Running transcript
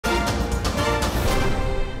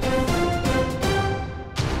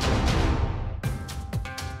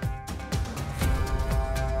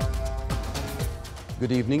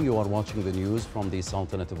Good evening. You are watching the news from the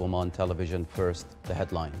Sultanate of Oman television. First, the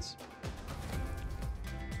headlines.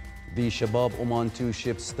 The Shabab Oman 2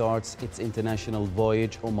 ship starts its international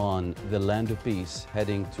voyage Oman, the land of peace,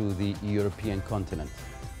 heading to the European continent.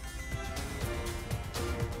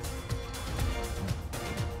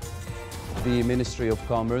 The Ministry of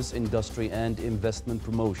Commerce, Industry and Investment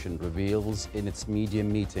Promotion reveals in its media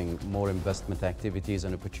meeting more investment activities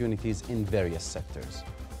and opportunities in various sectors.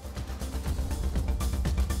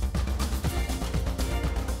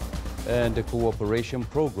 And a cooperation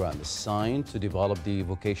program is signed to develop the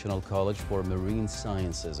Vocational College for Marine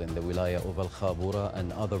Sciences in the Wilaya of Al Khabura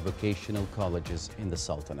and other vocational colleges in the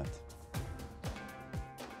Sultanate.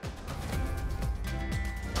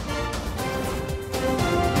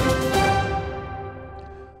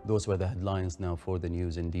 Those were the headlines. Now for the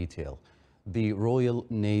news in detail. The Royal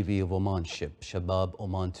Navy of Oman ship Shabab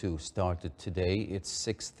Oman 2 started today its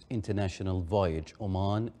 6th international voyage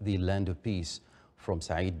Oman, the land of peace, from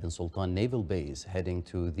Saeed bin Sultan Naval Base, heading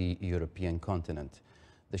to the European continent.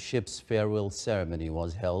 The ship's farewell ceremony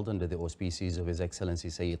was held under the auspices of His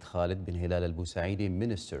Excellency Sayyid Khalid bin Hilal Al Busaidi,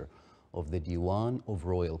 Minister of the Diwan of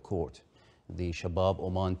Royal Court. The Shabab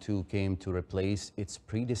Oman 2 came to replace its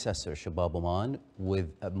predecessor, Shabab Oman,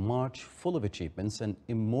 with a march full of achievements and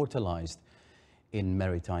immortalized in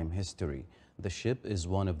maritime history. The ship is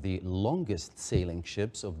one of the longest sailing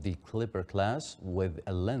ships of the Clipper class, with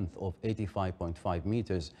a length of 85.5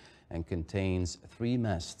 meters and contains 3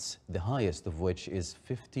 masts, the highest of which is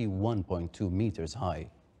 51.2 meters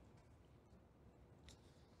high.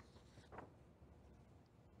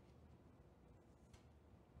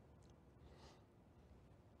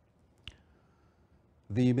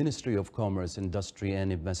 The Ministry of Commerce, Industry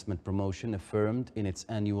and Investment Promotion affirmed in its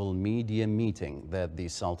annual media meeting that the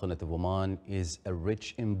Sultanate of Oman is a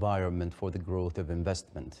rich environment for the growth of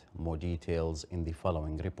investment. More details in the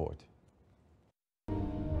following report.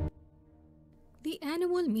 The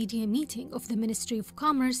annual media meeting of the Ministry of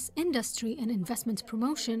Commerce, Industry and Investment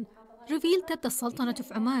Promotion revealed that the Sultanate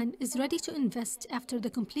of Oman is ready to invest after the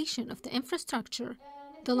completion of the infrastructure,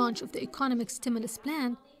 the launch of the economic stimulus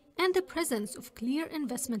plan, and the presence of clear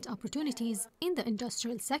investment opportunities in the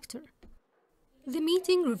industrial sector. The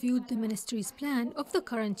meeting reviewed the Ministry's plan of the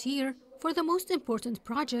current year for the most important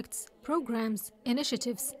projects, programs,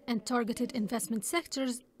 initiatives, and targeted investment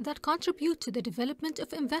sectors that contribute to the development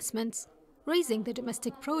of investments, raising the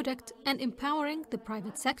domestic product, and empowering the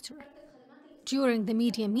private sector. During the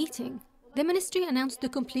media meeting, the Ministry announced the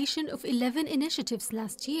completion of 11 initiatives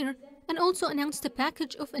last year and also announced a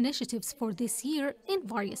package of initiatives for this year in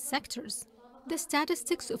various sectors. The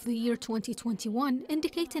statistics of the year 2021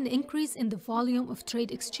 indicate an increase in the volume of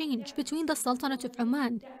trade exchange between the Sultanate of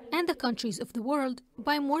Oman and the countries of the world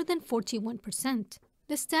by more than 41%.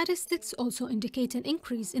 The statistics also indicate an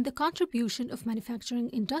increase in the contribution of manufacturing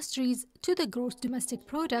industries to the gross domestic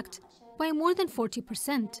product by more than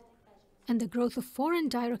 40%, and the growth of foreign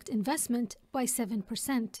direct investment by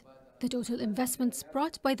 7%. The total investments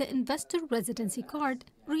brought by the Investor Residency Card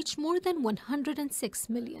reached more than 106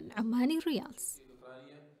 million Omani riyals.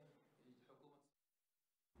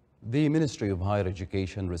 The Ministry of Higher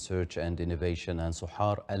Education, Research and Innovation and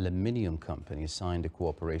Sohar Aluminium Company signed a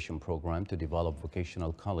cooperation program to develop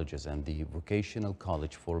vocational colleges and the Vocational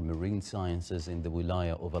College for Marine Sciences in the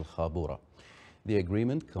Wilaya of Al Khabura. The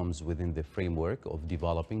agreement comes within the framework of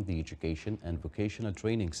developing the education and vocational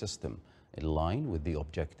training system in line with the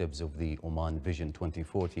objectives of the Oman Vision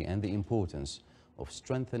 2040 and the importance of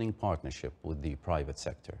strengthening partnership with the private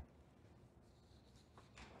sector.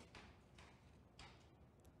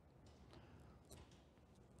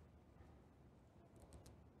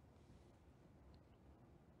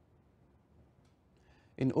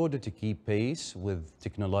 In order to keep pace with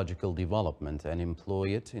technological development and employ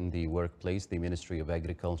it in the workplace, the Ministry of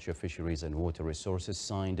Agriculture, Fisheries and Water Resources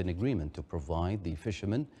signed an agreement to provide the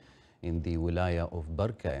fishermen in the Wilaya of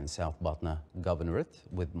Barka in South Batna Governorate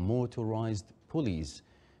with motorized pulleys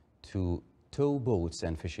to tow boats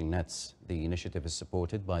and fishing nets. The initiative is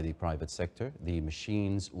supported by the private sector. The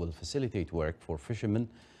machines will facilitate work for fishermen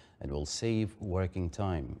and will save working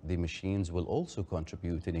time. The machines will also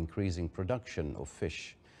contribute in increasing production of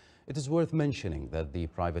fish. It is worth mentioning that the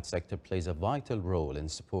private sector plays a vital role in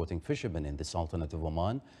supporting fishermen in the Sultanate of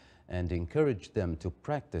Oman and encourage them to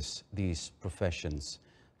practice these professions.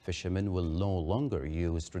 Fishermen will no longer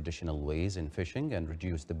use traditional ways in fishing and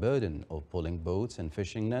reduce the burden of pulling boats and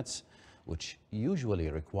fishing nets, which usually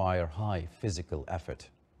require high physical effort.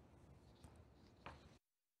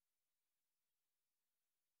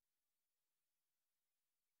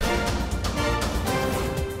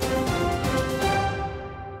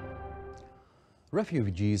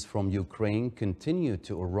 Refugees from Ukraine continue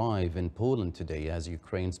to arrive in Poland today as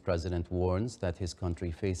Ukraine's president warns that his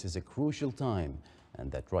country faces a crucial time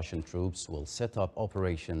and that Russian troops will set up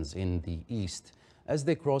operations in the east. As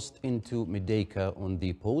they crossed into Medyka on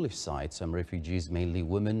the Polish side, some refugees, mainly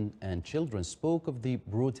women and children, spoke of the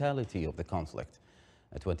brutality of the conflict.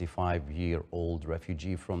 A 25-year-old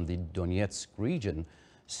refugee from the Donetsk region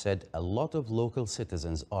said a lot of local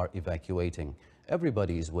citizens are evacuating.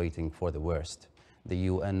 Everybody is waiting for the worst. The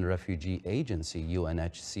UN Refugee Agency,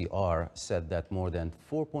 UNHCR, said that more than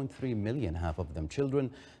 4.3 million, half of them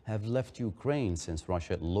children, have left Ukraine since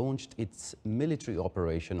Russia launched its military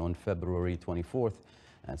operation on February 24th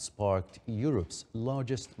and sparked Europe's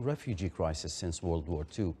largest refugee crisis since World War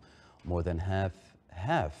II. More than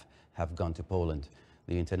half have gone to Poland.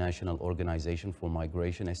 The International Organization for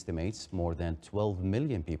Migration estimates more than 12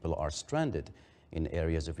 million people are stranded in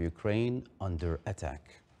areas of Ukraine under attack.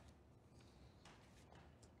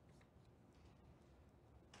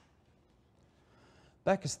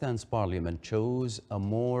 Pakistan's parliament chose a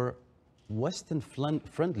more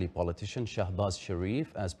Western-friendly politician, Shahbaz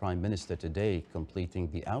Sharif, as prime minister today, completing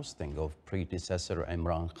the ousting of predecessor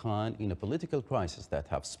Imran Khan in a political crisis that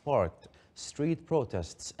have sparked street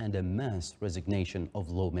protests and a mass resignation of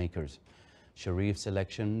lawmakers. Sharif's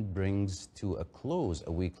election brings to a close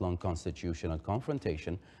a week-long constitutional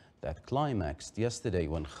confrontation that climaxed yesterday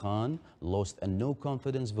when Khan lost a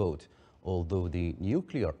no-confidence vote, although the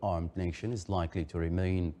nuclear-armed nation is likely to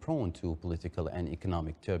remain prone to political and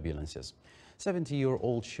economic turbulences.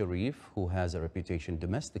 70-year-old Sharif, who has a reputation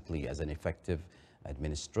domestically as an effective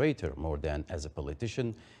administrator more than as a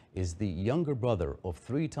politician, is the younger brother of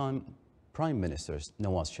three-time Prime Ministers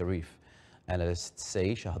Nawaz Sharif. Analysts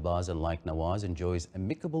say Shahbaz, unlike Nawaz, enjoys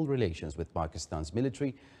amicable relations with Pakistan's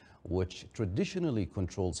military, which traditionally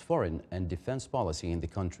controls foreign and defense policy in the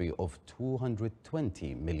country of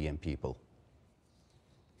 220 million people.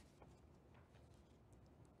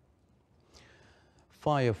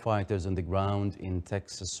 Firefighters on the ground in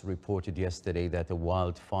Texas reported yesterday that a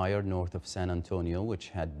wildfire north of San Antonio, which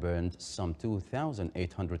had burned some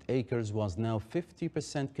 2,800 acres, was now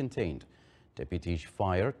 50% contained. Deputy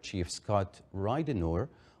Fire Chief Scott Rydenor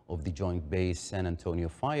of the Joint Base San Antonio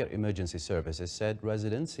Fire Emergency Services said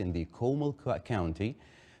residents in the Comal County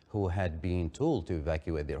who had been told to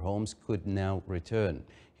evacuate their homes could now return.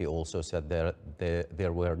 He also said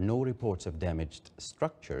there were no reports of damaged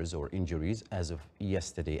structures or injuries as of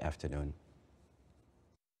yesterday afternoon.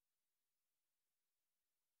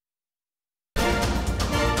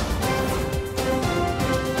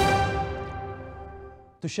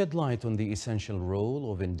 To shed light on the essential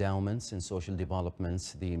role of endowments in social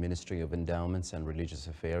developments, the Ministry of Endowments and Religious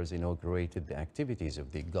Affairs inaugurated the activities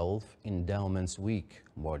of the Gulf Endowments Week.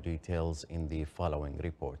 More details in the following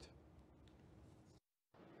report.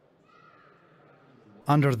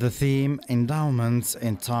 Under the theme Endowments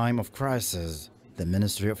in Time of Crisis, the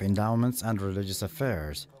Ministry of Endowments and Religious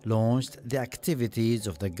Affairs launched the activities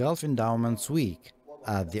of the Gulf Endowments Week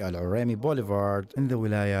at the Al Urami Boulevard in the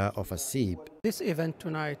Wilaya of Asib. This event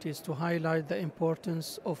tonight is to highlight the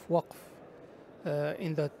importance of Waqf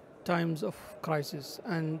in the times of crisis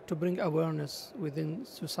and to bring awareness within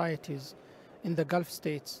societies in the Gulf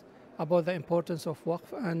states about the importance of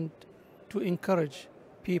Waqf and to encourage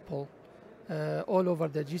people all over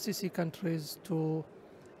the GCC countries to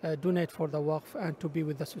donate for the Waqf and to be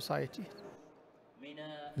with the society.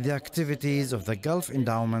 The activities of the Gulf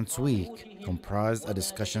Endowments Week comprised a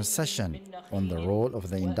discussion session on the role of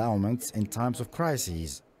the endowments in times of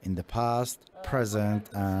crises in the past, present,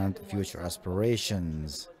 and future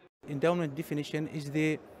aspirations. Endowment definition is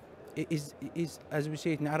as we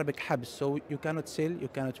say it in Arabic, habs. So you cannot sell, you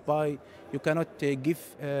cannot buy, you cannot give.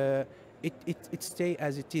 It stay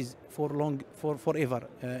as it is forever.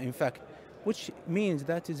 In fact, which means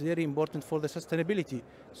that is very important for the sustainability.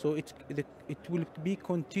 So it will be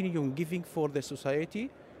continuing giving for the society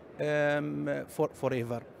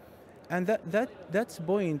forever. And that's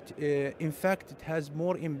point, in fact, it has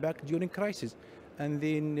more impact during crisis. And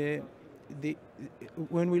then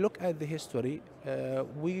when we look at the history,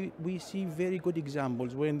 we see very good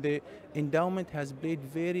examples when the endowment has played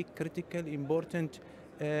very critical, important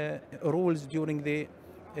roles during the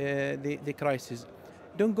crisis.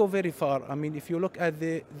 Don't go very far. I mean, if you look at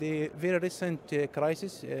the very recent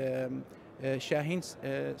crisis, Shaheen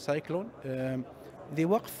cyclone, the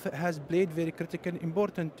Waqf has played very critical,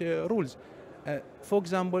 important roles. For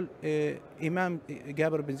example, Imam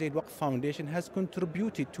Gaber bin Zaid Waqf Foundation has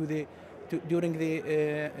contributed during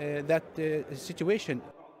that situation.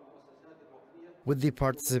 With the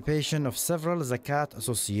participation of several Zakat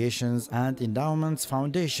associations and endowments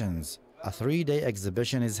foundations, A three-day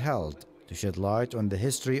exhibition is held to shed light on the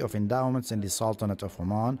history of endowments in the Sultanate of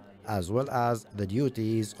Oman, as well as the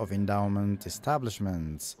duties of endowment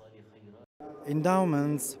establishments.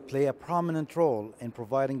 Endowments play a prominent role in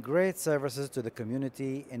providing great services to the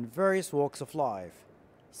community in various walks of life.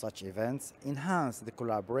 Such events enhance the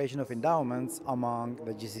collaboration of endowments among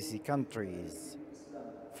the GCC countries.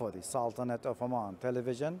 For the Sultanate of Oman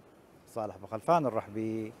Television, Saleh Bukhalfan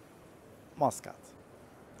Al-Rahbi, Muscat.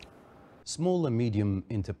 Small and Medium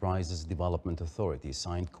Enterprises Development Authority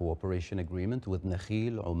signed cooperation agreement with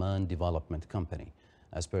Nakheel Oman Development Company.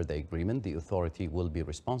 As per the agreement, the authority will be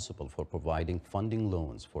responsible for providing funding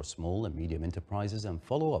loans for small and medium enterprises and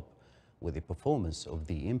follow up with the performance of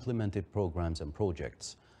the implemented programs and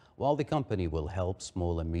projects, while the company will help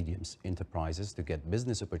small and medium enterprises to get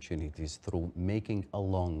business opportunities through making a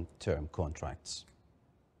long-term contracts.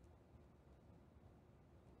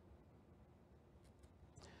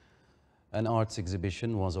 An arts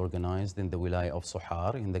exhibition was organized in the Wilaya of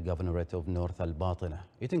Sohar in the Governorate of North Al-Batina.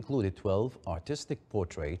 It included 12 artistic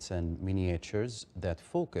portraits and miniatures that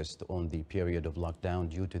focused on the period of lockdown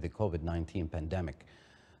due to the COVID-19 pandemic.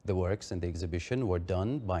 The works in the exhibition were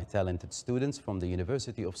done by talented students from the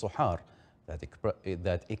University of Sohar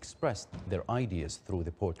that expressed their ideas through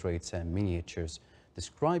the portraits and miniatures,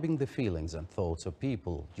 describing the feelings and thoughts of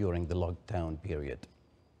people during the lockdown period.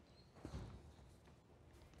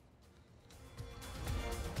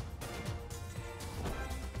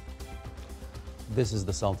 This is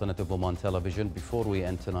the Sultanate of Oman Television. Before we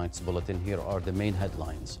end tonight's bulletin, here are the main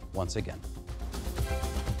headlines once again.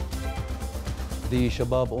 The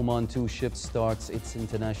Shabab Oman 2 ship starts its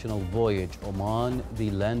international voyage. Oman,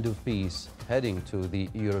 the land of peace, heading to the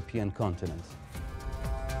European continent.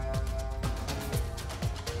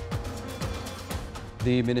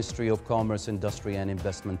 The Ministry of Commerce, Industry and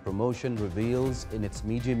Investment Promotion reveals in its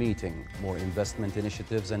media meeting more investment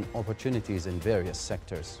initiatives and opportunities in various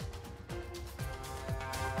sectors.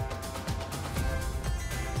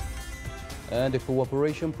 And a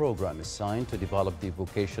cooperation program is signed to develop the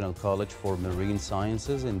Vocational College for Marine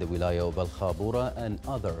Sciences in the Wilaya of Al-Khabura and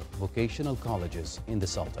other vocational colleges in the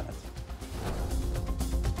Sultanate.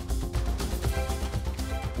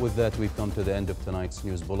 With that, we've come to the end of tonight's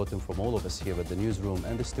news bulletin. From all of us here at the newsroom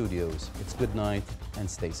and the studios, it's good night and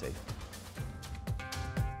stay safe.